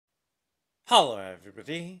Hello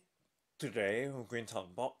everybody! Today we're going to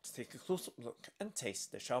unbox, take a close-up look and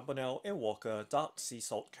taste the Charbonnel in Walker Dark Sea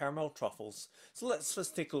Salt Caramel Truffles. So let's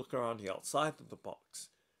first take a look around the outside of the box.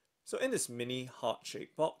 So in this mini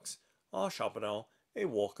heart-shaped box are Charbonnel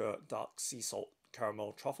in Walker Dark Sea Salt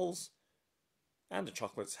Caramel Truffles, and the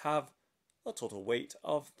chocolates have a total weight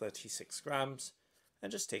of 36 grams.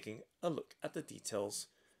 And just taking a look at the details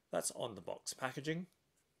that's on the box packaging.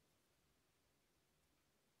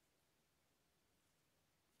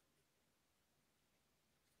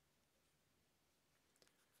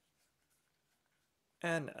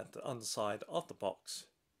 And at the underside of the box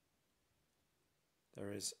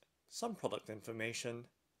there is some product information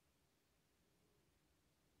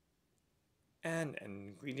and an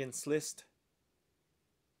ingredients list,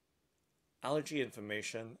 allergy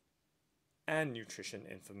information, and nutrition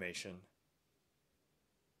information.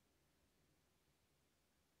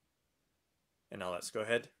 And now let's go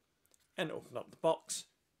ahead and open up the box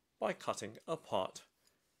by cutting apart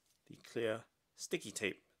the clear sticky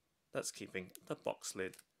tape that's keeping the box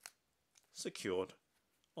lid secured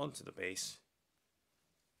onto the base.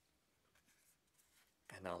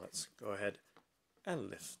 And now let's go ahead and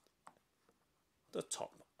lift the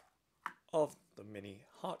top of the mini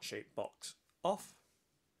heart-shaped box off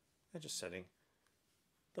and just setting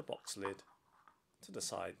the box lid to the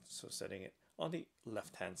side, so setting it on the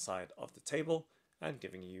left hand side of the table and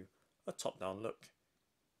giving you a top-down look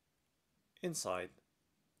inside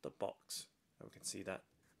the box. And we can see that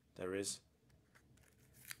there is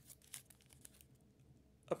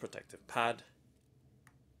a protective pad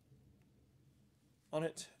on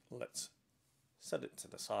it. Let's set it to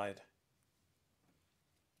the side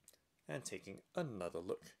and taking another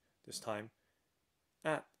look, this time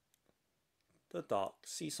at the dark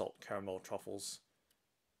sea salt caramel truffles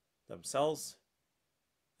themselves.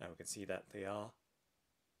 And we can see that they are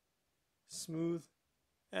smooth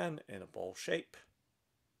and in a ball shape.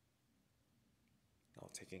 Now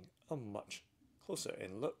taking a much closer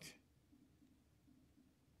in look,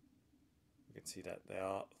 you can see that there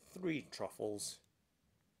are 3 truffles,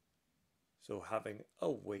 so having a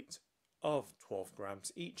weight of 12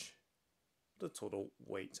 grams each, the total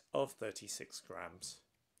weight of 36 grams.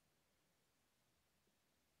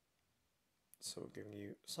 So we're giving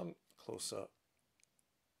you some closer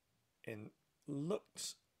in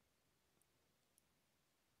looks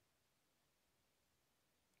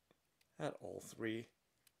at all 3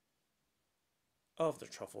 of the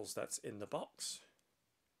truffles that's in the box,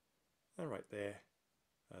 and right there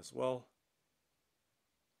as well.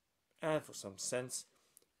 And for some sense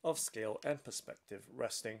of scale and perspective,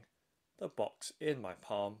 resting the box in my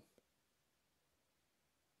palm.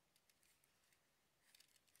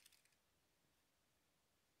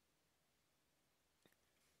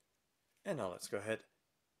 And now let's go ahead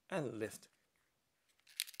and lift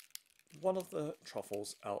one of the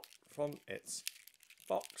truffles out from its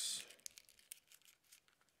box.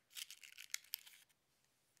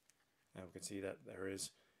 And we can see that there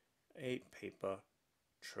is a paper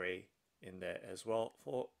tray in there as well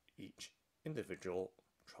for each individual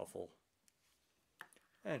truffle.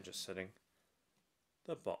 And just setting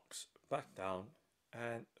the box back down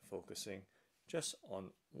and focusing just on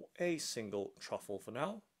a single truffle for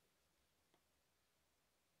now.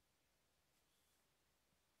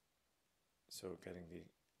 So getting the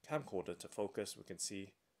camcorder to focus, we can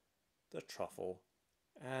see the truffle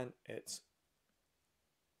and its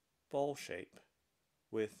ball shape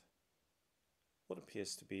with what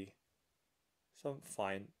appears to be some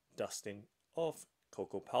fine dusting of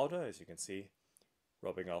cocoa powder, as you can see,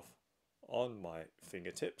 rubbing off on my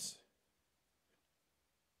fingertips.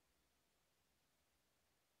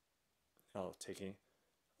 Now taking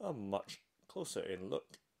a much closer in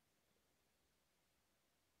look,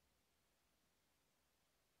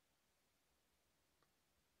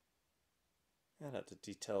 and at the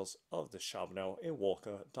details of the Charbonnel in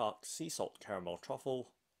Walker Dark Sea Salt Caramel Truffle.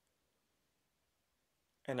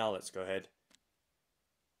 And now let's go ahead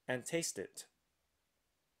and taste it.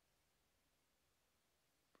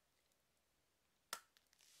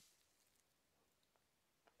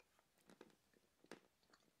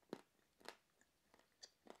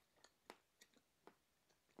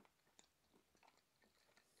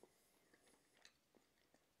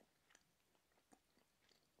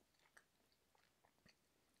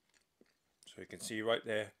 So you can see right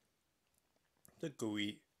there the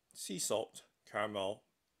gooey sea salt caramel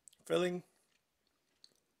filling,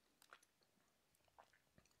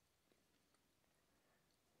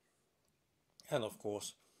 and of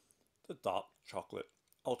course the dark chocolate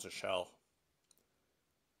outer shell.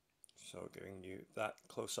 So giving you that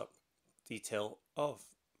close-up detail of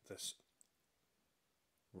this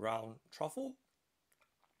round truffle.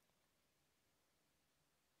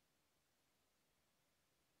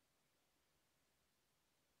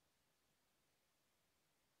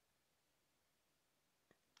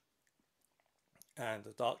 And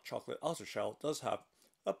the dark chocolate outer shell does have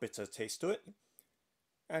a bitter taste to it,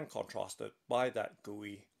 and contrasted by that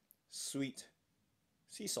gooey, sweet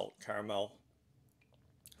sea salt caramel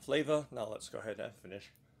flavor. Now let's go ahead and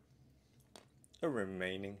finish the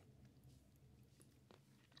remaining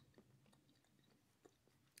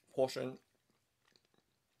portion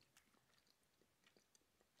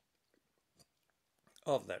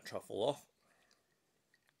of that truffle off.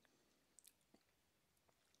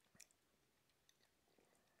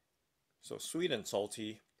 So sweet and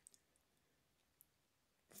salty,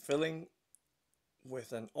 filling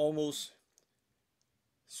with an almost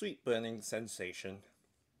sweet burning sensation.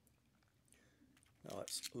 Now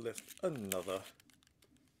let's lift another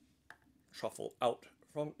truffle out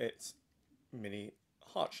from its mini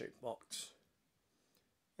heart-shaped box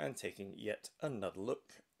and taking yet another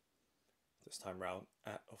look, this time round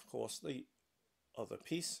at, of course, the other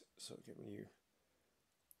piece. So giving you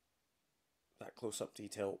that close-up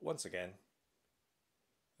detail once again.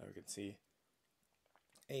 Now we can see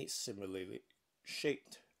a similarly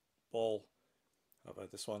shaped ball. However,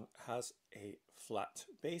 this one has a flat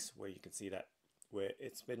base where you can see that where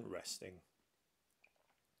it's been resting.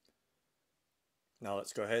 Now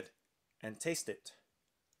let's go ahead and taste it.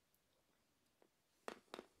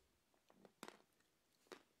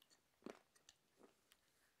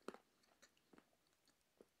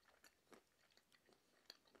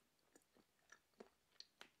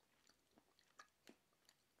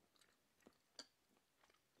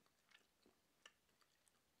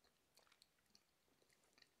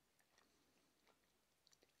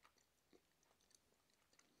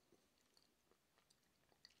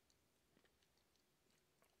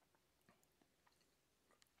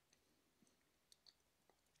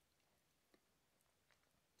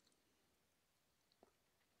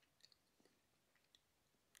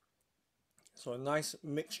 So a nice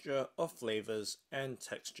mixture of flavors and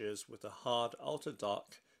textures with a hard outer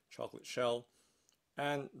dark chocolate shell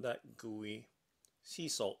and that gooey sea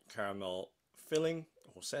salt caramel filling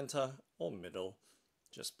or center or middle,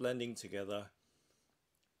 just blending together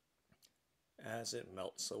as it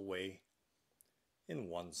melts away in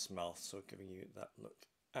one's mouth. So giving you that look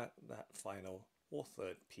at that final or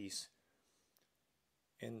third piece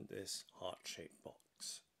in this heart-shaped box.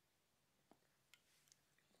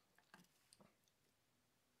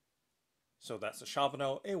 So that's the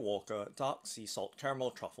Charbonnel A Walker Dark Sea Salt Caramel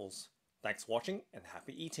Truffles. Thanks for watching and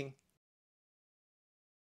happy eating!